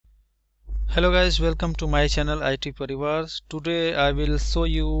Hello guys, welcome to my channel IT Parivar. Today I will show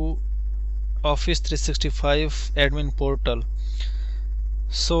you Office 365 admin portal.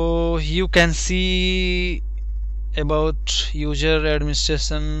 So you can see about user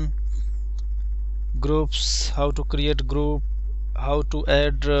administration, groups, how to create group, how to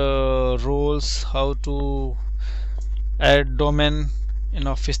add roles, how to add domain in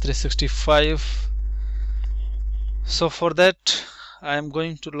Office 365. So for that I am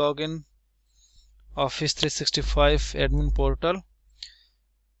going to log in Office 365 admin portal.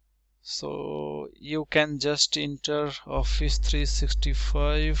 So you can just enter Office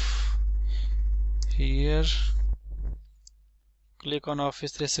 365 here, click on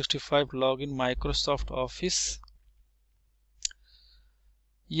Office 365 login Microsoft Office.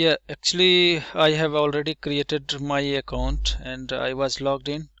 Yeah, actually I have already created my account and I was logged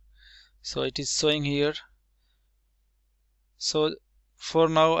in, so it is showing here. So for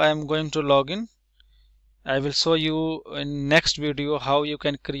now I am going to log in. I will show you in next video how you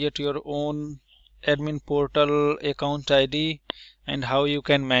can create your own admin portal account ID and how you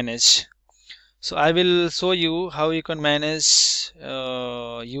can manage. So I will show you how you can manage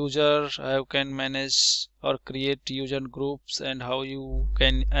user, how you can manage or create user groups, and how you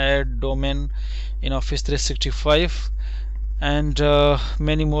can add domain in Office 365 and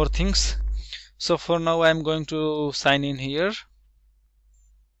many more things. So for now I am going to sign in here.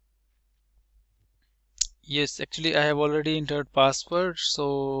 Yes, actually I have already entered password,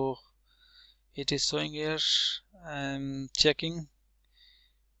 so it is showing here. I am checking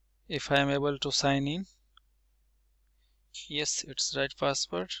if I am able to sign in. Yes, it's right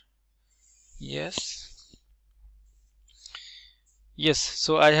password. Yes,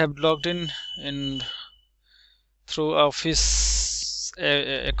 so I have logged in through Office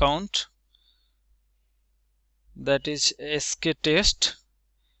account, that is skTest,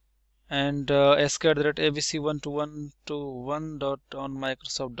 and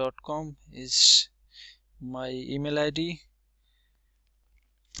sk@abc12121.onmicrosoft.com is my email ID.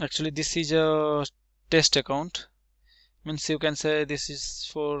 Actually this is a test account, means you can say this is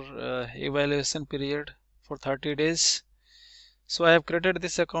for evaluation period for 30 days. So I have created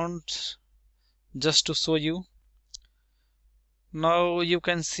this account just to show you. Now you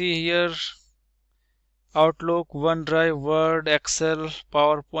can see here Outlook, OneDrive, Word, Excel,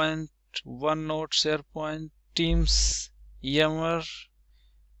 PowerPoint, OneNote, SharePoint, Teams, Yammer,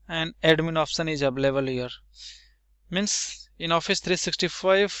 and admin option is available here. Means in Office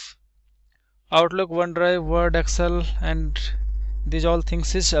 365 Outlook, OneDrive, Word, Excel, and these all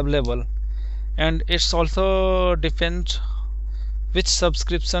things is available, and it's also depend which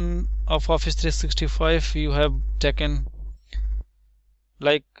subscription of Office 365 you have taken,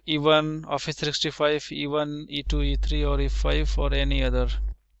 like E1, Office 365, E1, E2, E3 or E5 or any other.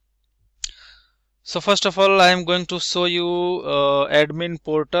 So first of all I am going to show you admin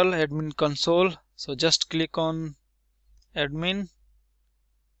portal, admin console. So just click on admin.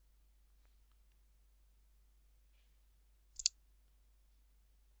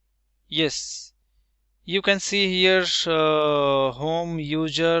 Yes, you can see here home,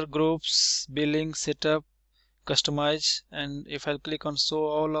 user, groups, billing, setup, customize, and if I click on show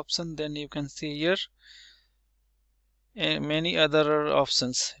all option, then you can see here many other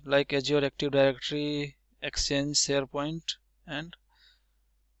options like Azure Active Directory, Exchange, SharePoint, and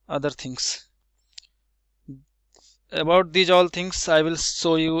other things. About these all things I will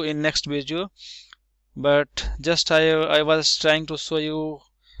show you in next video, but just I was trying to show you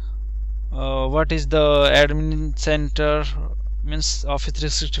what is the admin center, means Office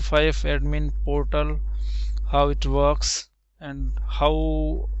 365 admin portal, how it works, and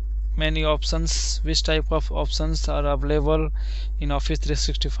how many options, which type of options are available in Office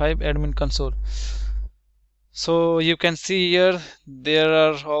 365 admin console. So you can see here there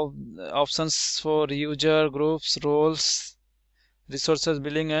are all options for user, groups, roles, resources,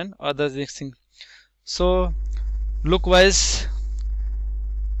 billing, and other things. So look wise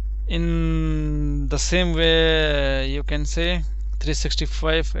in the same way you can say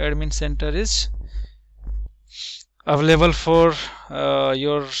 365 admin center is available for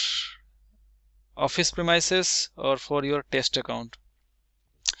your office premises or for your test account.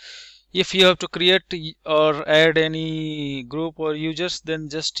 If you have to create or add any group or users, then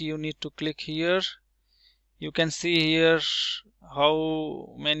just you need to click here. You can see here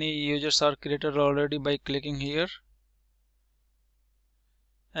how many users are created already by clicking here.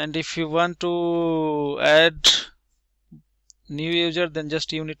 And if you want to add new user, then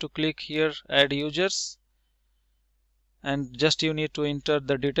just you need to click here add users, and just you need to enter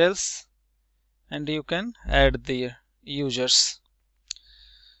the details and you can add the users.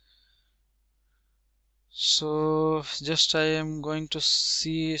 So just I am going to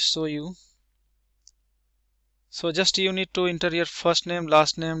show you. So just you need to enter your first name,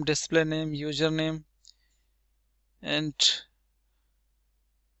 last name, display name, username, and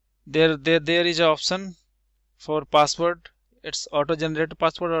there is an option for password. It's auto generate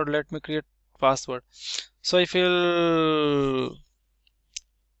password or let me create password. So if you'll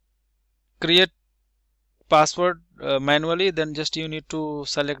create password manually, then just you need to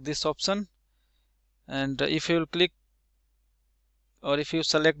select this option, and if you will click or if you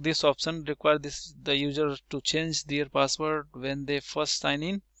select this option, require the user to change their password when they first sign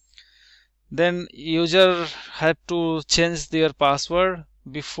in, then user have to change their password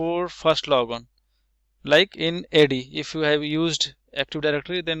before first logon. Like in AD, if you have used Active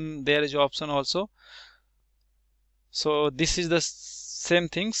Directory, then there is option also. So this is the same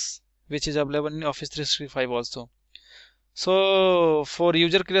things which is available in Office 365 also. So for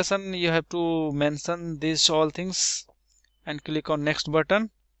user creation, you have to mention these all things and click on next button,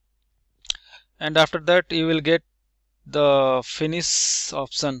 and after that you will get the finish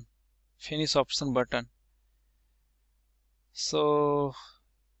option button. So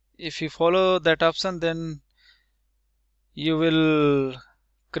if you follow that option, then you will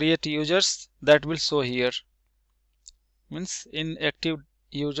create users that will show here, means in active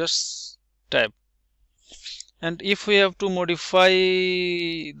users tab. And if we have to modify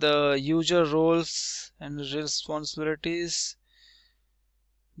the user roles and responsibilities,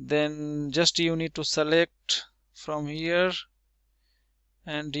 then just you need to select from here,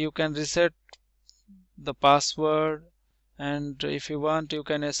 and you can reset the password, and if you want you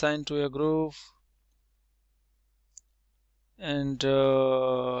can assign to a group, and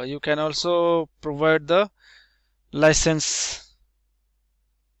you can also provide the license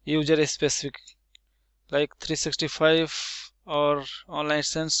user specific, like 365 or online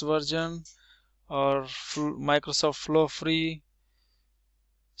license version or Microsoft Flow free.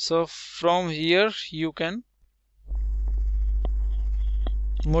 So from here you can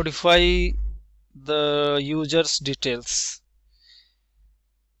modify the user's details.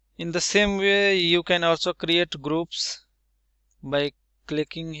 In the same way, you can also create groups by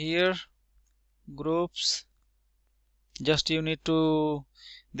clicking here, groups. Just you need to,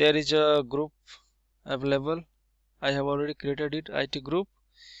 there is a group available. I have already created it, IT group.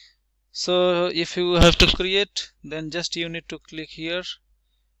 So if you have to create, then just you need to click here,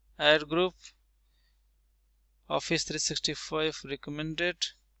 add group, Office 365 recommended,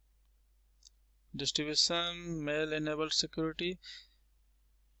 distribution, mail enabled security.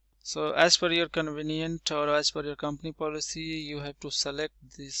 So as per your convenient or as per your company policy, you have to select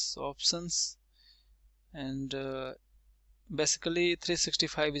these options, and basically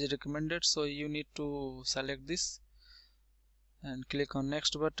 365 is recommended, so you need to select this and click on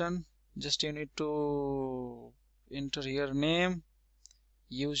next button. Just you need to enter here name,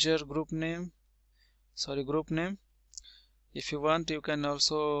 user group name, group name. If you want, you can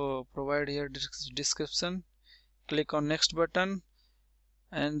also provide here description. Click on next button,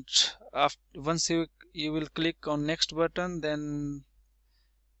 and once you will click on next button, then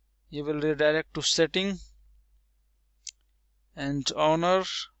you will redirect to setting and owner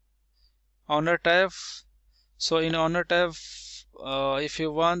tab. So in owner tab, if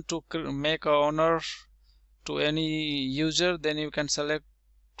you want to make a owner to any user, then you can select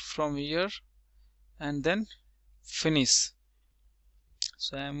from here and then finish.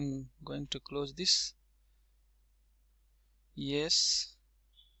 So I am going to close this. Yes.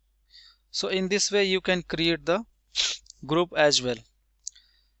 So in this way you can create the group as well.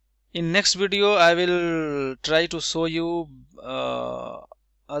 In next video I will try to show you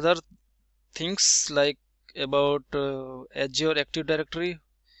other things like about Azure Active Directory,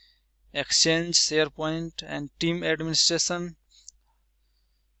 Exchange, SharePoint, and team administration.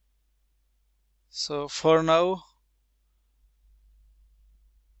 So for now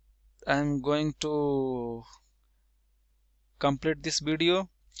I am going to complete this video.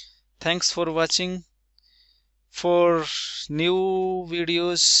 Thanks for watching. For new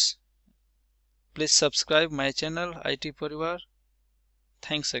videos, please subscribe my channel IT Parivar.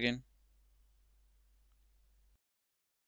 Thanks again.